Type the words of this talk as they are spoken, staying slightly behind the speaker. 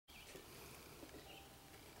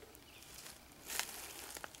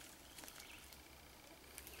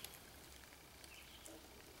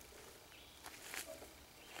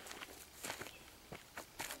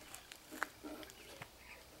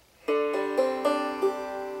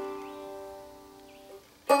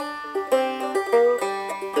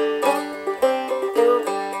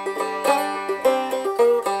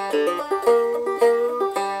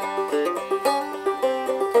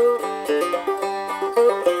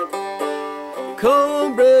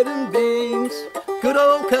cornbread and beans, good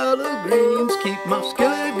old collard greens, keep my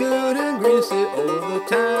skillet good and greasy all the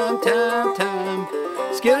time, time.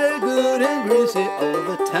 Skillet good and greasy all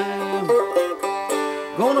the time.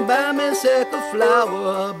 Gonna buy me a sack of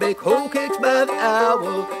flour, bake whole cakes by the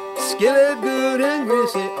hour. Skillet good and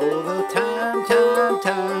greasy all the time,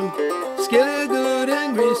 time. Skillet good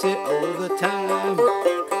and greasy all the time.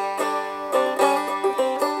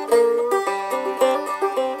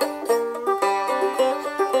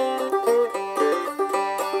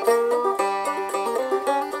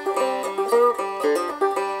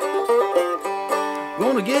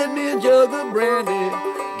 Gonna get me a jug of brandy,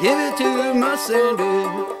 give it to my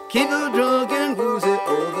Sandy. Keep her drunk and woozy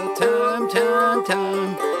all the time,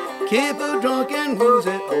 time. Keep her drunk and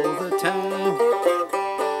woozy all the time.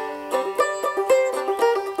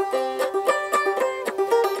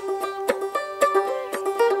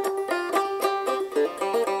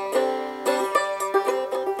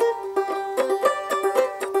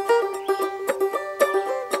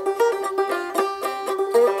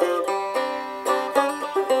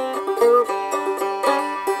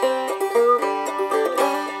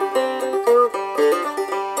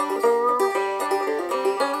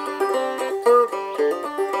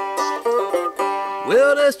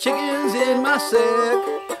 Well, there's chickens in my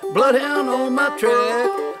sack, bloodhound on my track.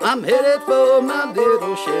 I'm headed for my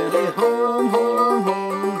little shanty home.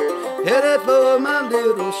 Headed for my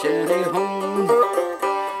little shanty home.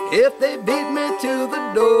 If they beat me to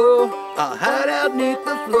the door, I'll hide out neath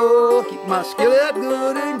the floor. Keep my skillet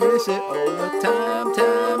good and greasy all the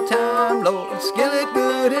time, time. Lord, skillet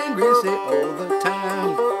good and greasy all the time.